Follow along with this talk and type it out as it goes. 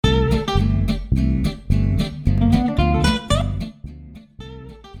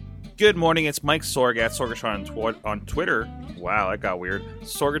Good morning, it's Mike Sorg at Sorgatron on Twitter. Wow, that got weird.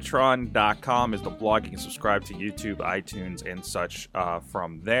 Sorgatron.com is the blog. You can subscribe to YouTube, iTunes, and such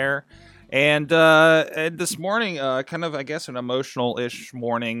from there. And this morning, kind of, I guess, an emotional-ish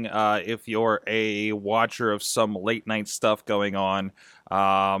morning, if you're a watcher of some late-night stuff going on.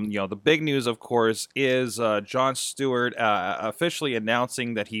 The big news, of course, is Jon Stewart officially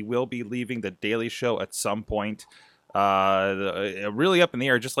announcing that he will be leaving The Daily Show at some point. Really up in the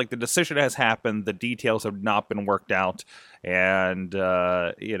air, just like the decision has happened, the details have not been worked out, and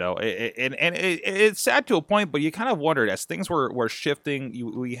it's sad to a point, but you kind of wondered as things were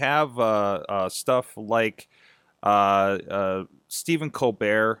shifting. We have stuff like Stephen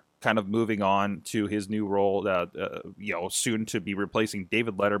Colbert kind of moving on to his new role, soon to be replacing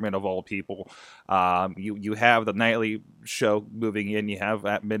David Letterman of all people. You have the nightly show moving in. You have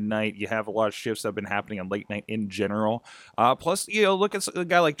at midnight. You have a lot of shifts that have been happening on late night in general. Plus, look at a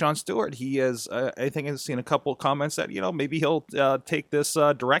guy like Jon Stewart. He has, I think, I've seen a couple of comments that maybe he'll take this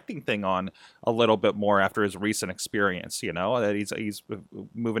directing thing on a little bit more after his recent experience. That he's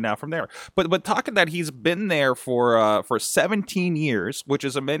moving out from there. But talking that he's been there for 17 years, which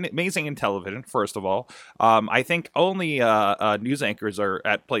is amazing in television. First of all, I think only news anchors are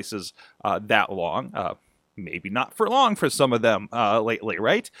at places that long. Maybe not for long for some of them lately,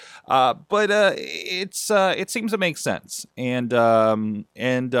 right? But it seems to make sense, and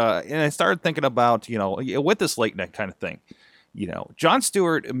I started thinking about with this late night kind of thing. Jon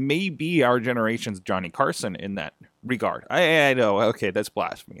Stewart may be our generation's Johnny Carson in that regard. I know, okay, that's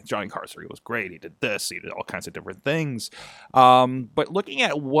blasphemy. Johnny Carson, he was great. He did this. He did all kinds of different things. But looking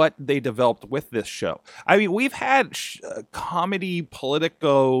at what they developed with this show, I mean, we've had comedy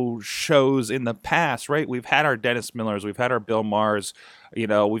Politico shows in the past, right? We've had our Dennis Millers. We've had our Bill Maher's.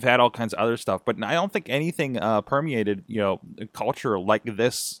 We've had all kinds of other stuff, but I don't think anything permeated, culture like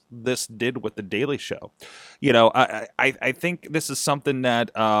this did with The Daily Show. I think this is something that,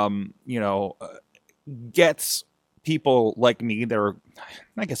 gets people like me that are,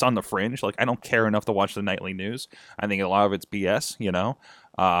 I guess, on the fringe. Like, I don't care enough to watch the nightly news. I think a lot of it's BS,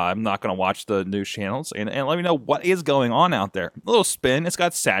 I'm not going to watch the news channels, and let me know what is going on out there. A little spin. It's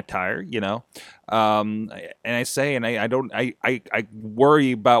got satire, and I say, and I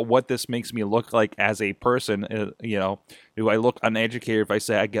worry about what this makes me look like as a person. Do I look uneducated if I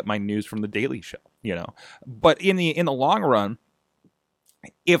say I get my news from The Daily Show? But in the long run,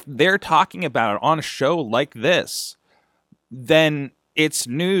 if they're talking about it on a show like this, then it's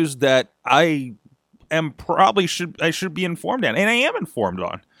news that I should be informed on, and I am informed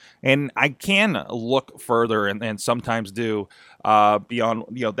on, and I can look further and sometimes do beyond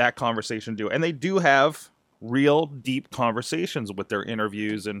that conversation and they do have real deep conversations with their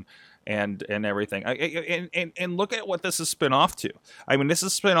interviews and everything. And look at what this is spin off to. I mean, this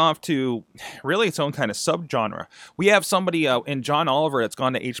is spin off to really its own kind of subgenre. We have somebody in John Oliver that's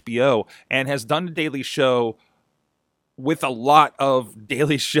gone to HBO and has done The Daily Show with a lot of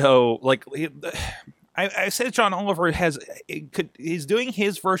Daily Show, like, I said John Oliver he's doing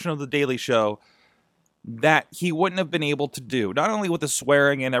his version of The Daily Show that he wouldn't have been able to do, not only with the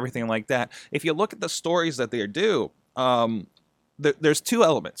swearing and everything like that. If you look at the stories that they do, there's two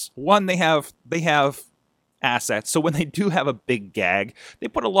elements. One, they have assets. So when they do have a big gag, they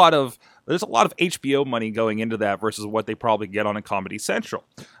put there's a lot of HBO money going into that versus what they probably get on a Comedy Central.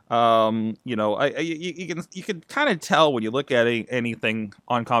 You can kind of tell when you look at anything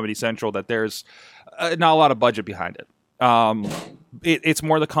on Comedy Central that there's not a lot of budget behind it. It's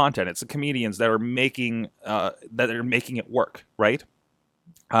more the content. It's the comedians that are making it work, right?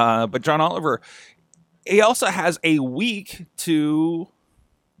 But John Oliver, he also has a week to,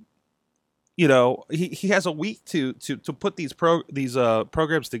 he has a week to put these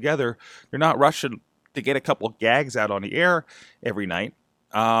programs together. They're not rushing to get a couple of gags out on the air every night.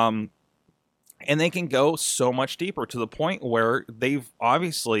 And they can go so much deeper to the point where they've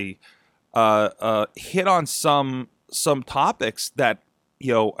obviously hit on some topics that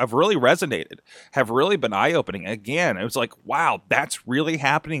have really resonated, have really been eye-opening. Again, it was like, wow, that's really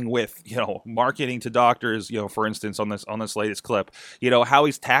happening with marketing to doctors. For instance, on this latest clip, how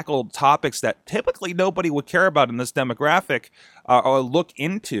he's tackled topics that typically nobody would care about in this demographic or look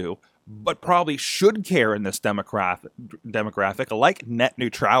into, but probably should care in this demographic, like net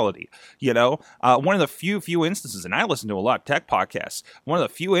neutrality. One of the few instances, and I listen to a lot of tech podcasts, one of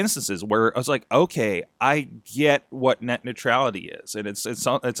the few instances where I was like, okay, I get what net neutrality is, and it's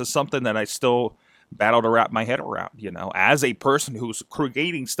something that I still battle to wrap my head around. As a person who's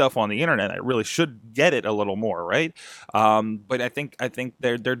creating stuff on the internet, I really should get it a little more, right? But I think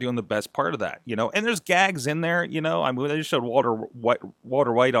they're doing the best part of that. And there's gags in there. I mean, they just showed Walter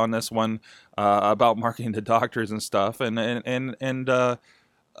White on this one about marketing to doctors and stuff, and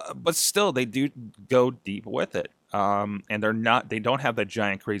but still they do go deep with it. And they don't have that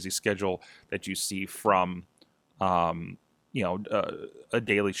giant crazy schedule that you see from um, a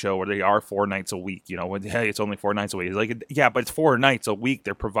daily show where they are 4 nights a week. Hey, it's only 4 nights a week. It's like, yeah, but it's 4 nights a week.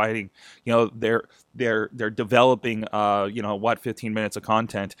 They're providing, they're developing, 15 minutes of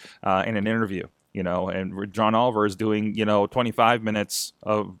content in an interview. And John Oliver is doing 25 minutes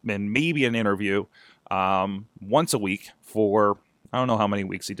of and maybe an interview once a week for. I don't know how many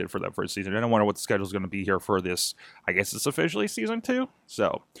weeks he did for that first season. I don't wonder what the schedule is going to be here for this. I guess it's officially season 2.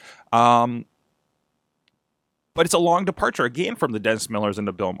 So, but it's a long departure again from the Dennis Millers and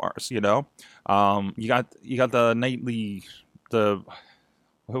the Bill Maher's. You got the nightly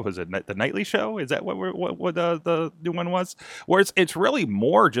what was it? The nightly show? Is that what the new one was? Where it's really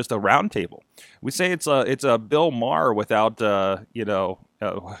more just a roundtable. We say it's a Bill Maher without somebody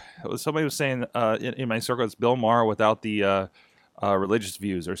was saying in my circle it's Bill Maher without the religious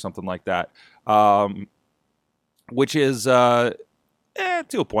views or something like that, which is to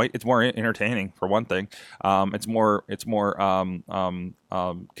a point. It's more entertaining for one thing. It's more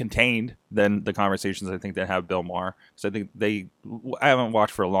contained than the conversations I think they have Bill Maher. So I think I haven't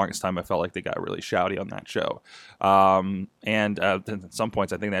watched for the longest time. I felt like they got really shouty on that show, and at some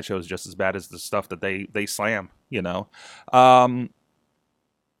points I think that show is just as bad as the stuff that they slam.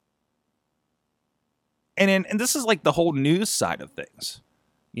 And this is like the whole news side of things.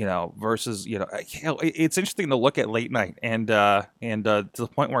 Versus, it's interesting to look at late night and to the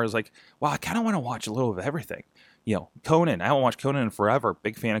point where I was like, wow, I kind of want to watch a little of everything. Conan, I haven't watched Conan in forever.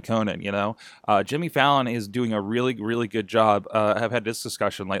 Big fan of Conan, Jimmy Fallon is doing a really, really good job. I've had this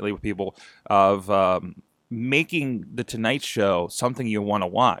discussion lately with people of making The Tonight Show something you want to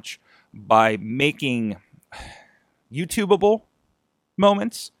watch by making YouTubeable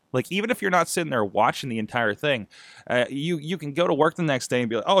moments. Like, even if you're not sitting there watching the entire thing, you can go to work the next day and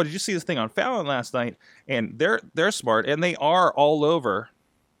be like, oh, did you see this thing on Fallon last night? And they're smart, and they are all over.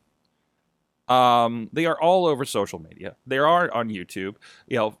 They are all over social media. They are on YouTube,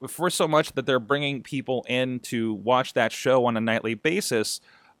 for so much that they're bringing people in to watch that show on a nightly basis.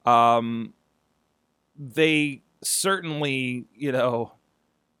 They certainly,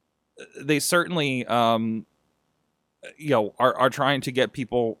 are trying to get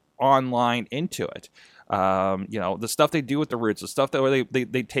people online into it. The stuff they do with the Roots, the stuff that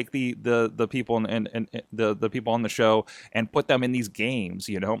they take the people and the people on the show and put them in these games,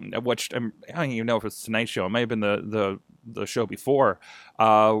 which I don't even know if it's Tonight Show. It might have been the show before,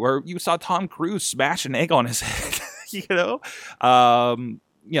 where you saw Tom Cruise smash an egg on his head,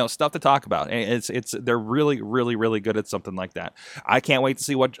 stuff to talk about. They're really, really, really good at something like that. I can't wait to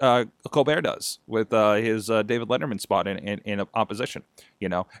see what Colbert does with his David Letterman spot in opposition.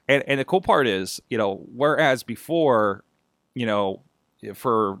 And the cool part is, whereas before,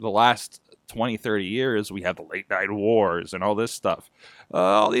 for the last 20, 30 years, we have the late night wars and all this stuff.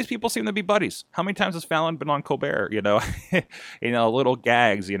 All these people seem to be buddies. How many times has Fallon been on Colbert? Little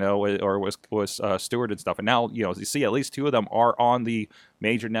gags, or was Stewart and stuff. And now, you see at least two of them are on the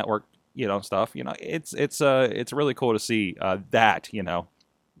major network, stuff. It's really cool to see that.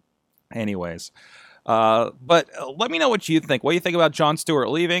 Anyways. But let me know what you think. What do you think about Jon Stewart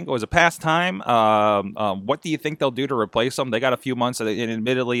leaving? Was it past time? What do you think they'll do to replace him? They got a few months, and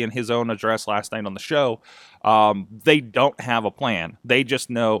admittedly, in his own address last night on the show, they don't have a plan. They just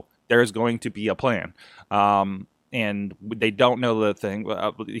know there's going to be a plan. And they don't know the thing.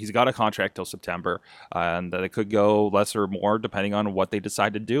 He's got a contract till September, and it could go less or more depending on what they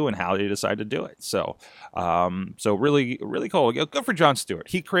decide to do and how they decide to do it. So really, really cool. Good for Jon Stewart.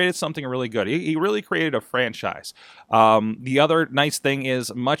 He created something really good. He really created a franchise. The other nice thing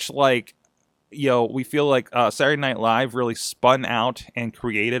is, much like, we feel like Saturday Night Live really spun out and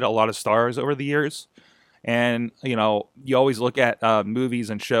created a lot of stars over the years. And, you always look at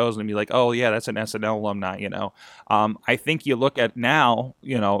movies and shows and be like, oh, yeah, that's an SNL alumni, I think you look at now,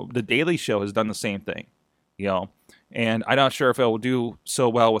 The Daily Show has done the same thing, and I'm not sure if it will do so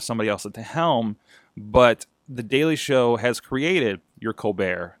well with somebody else at the helm, but The Daily Show has created your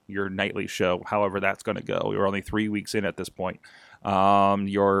Colbert, your nightly show, however that's going to go. We're only 3 weeks in at this point. Of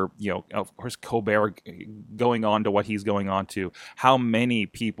course, Colbert going on to what he's going on to. How many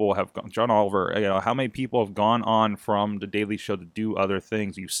people have gone, John Oliver, how many people have gone on from The Daily Show to do other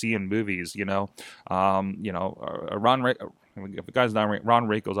things you see in movies, If the guy's not Ron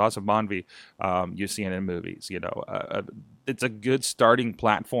Rickles, Asif Manvi, you see it in movies. It's a good starting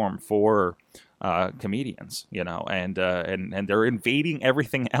platform for comedians, and they're invading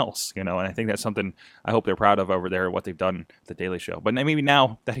everything else, and I think that's something I hope they're proud of over there, what they've done at The Daily Show. But maybe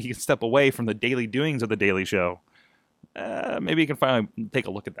now that he can step away from the daily doings of The Daily Show, maybe he can finally take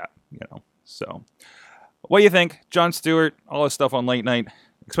a look at that, So, what do you think? Jon Stewart, all this stuff on late night,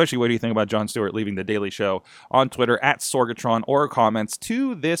 especially what do you think about Jon Stewart leaving The Daily Show? On Twitter, @Sorgatron, or comments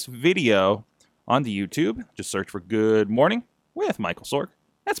to this video on the YouTube. Just search for Good Morning with Michael Sorg.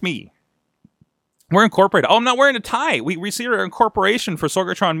 That's me. We're incorporated. Oh, I'm not wearing a tie. We received our incorporation for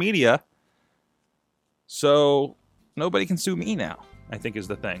Sorgatron Media. So nobody can sue me now, I think is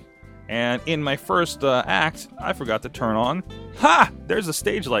the thing. And in my first act, I forgot to turn on. There's a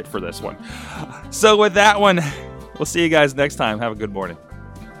stage light for this one. So with that one, we'll see you guys next time. Have a good morning.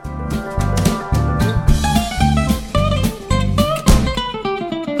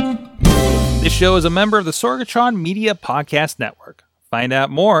 This show is a member of the Sorgatron Media Podcast Network. Find out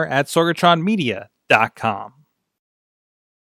more at sorgatronmedia.com.